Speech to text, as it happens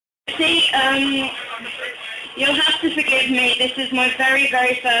see, you'll have to forgive me. This is my very,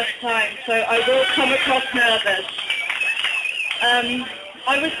 very first time, so I will come across nervous.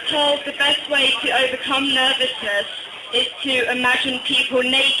 I was told the best way to overcome nervousness is to imagine people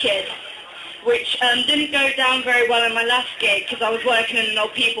naked, which didn't go down very well in my last gig because I was working in an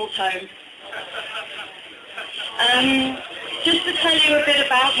old people's home. Just to tell you a bit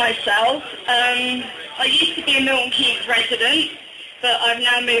about myself, I used to be a Milton Keynes resident, but I've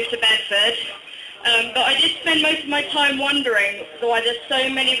now moved to Bedford. But I did spend most of my time wondering why there's so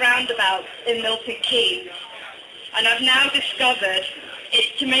many roundabouts in Milton Keynes. And I've now discovered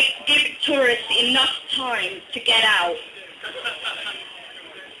it's to give tourists enough time to get out.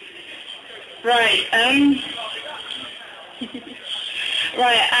 Right,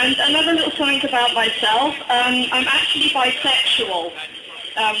 right, and another little something about myself, I'm actually bisexual,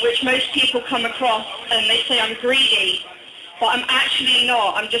 which most people come across and they say I'm greedy, but I'm actually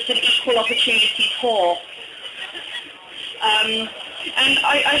not, I'm just an equal opportunity whore. And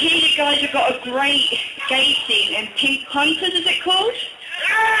I hear you guys have got a great gay scene in Pink Punters, is it called?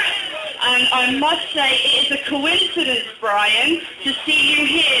 And I must say it is a coincidence, Brian, to see you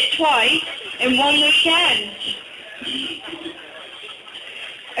here twice in one weekend.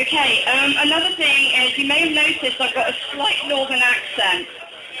 Okay, another thing is you may have noticed I've got a slight northern accent.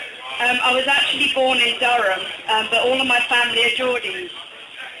 I was actually born in Durham, but all of my family are Geordies.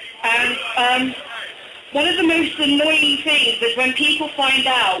 And one of the most annoying things is when people find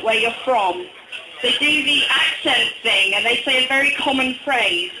out where you're from, they do the accent thing and they say a very common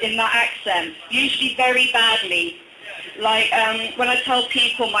phrase in that accent, usually very badly. Like when I tell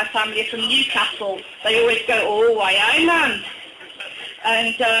people my family are from Newcastle, they always go, "Oh, aye, man."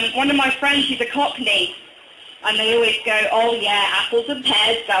 And one of my friends, he's a Cockney, and they always go, "Oh yeah, apples and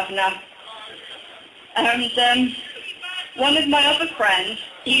pears, governor." And one of my other friends,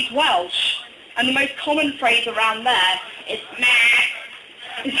 he's Welsh, and the most common phrase around there is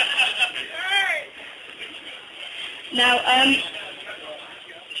meh. Now,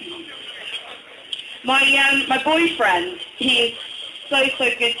 my boyfriend, he is so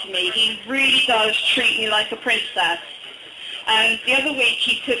good to me. He really does treat me like a princess. And the other week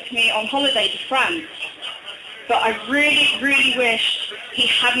he took me on holiday to France. But I really wish he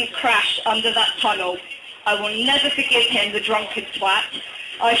hadn't crashed under that tunnel. I will never forgive him, the drunken twat.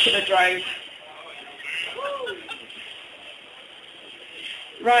 I should have drove.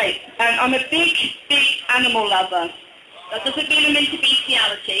 Right, I'm a big animal lover. That doesn't mean I'm into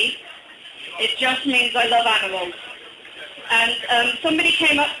bestiality. It just means I love animals. And somebody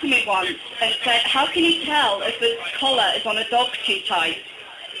came up to me once and said, "How can you tell if the collar is on a dog too tight?"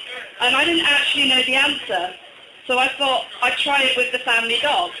 And I didn't actually know the answer. So I thought I'd try it with the family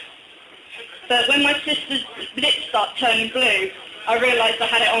dog. But when my sister's lips started turning blue, I realised I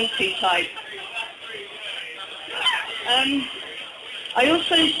had it on too tight. I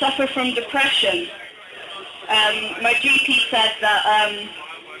also suffer from depression. My GP said that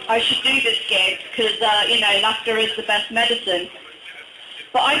I should do this gig because, laughter is the best medicine.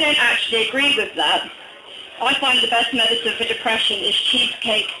 But I don't actually agree with that. I find the best medicine for depression is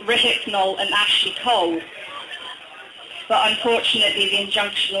cheesecake, Rohypnol and Ashley Cole. But unfortunately the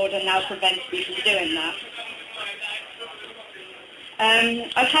injunction order now prevents me from doing that.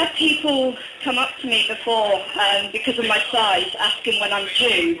 I've had people come up to me before because of my size asking when I'm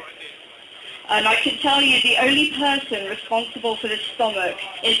due. And I can tell you the only person responsible for this stomach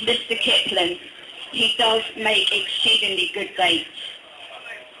is Mr. Kipling. He does make exceedingly good dates.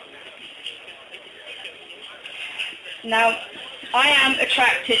 Now, I am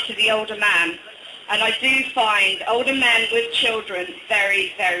attracted to the older man, and I do find older men with children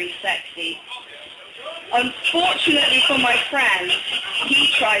very sexy. Unfortunately for my friend,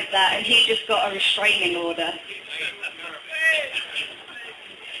 he tried that and he just got a restraining order.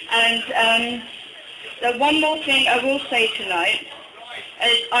 And one more thing I will say tonight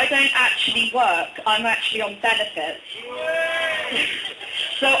is I don't actually work, I'm actually on benefits.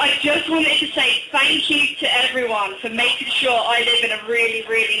 So I just wanted to say thank you to everyone for making sure I live in a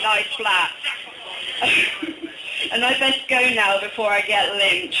really nice flat. And I best go now before I get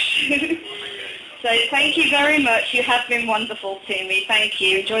lynched. So thank you very much, you have been wonderful to me, thank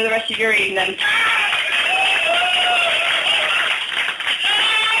you. Enjoy the rest of your evening.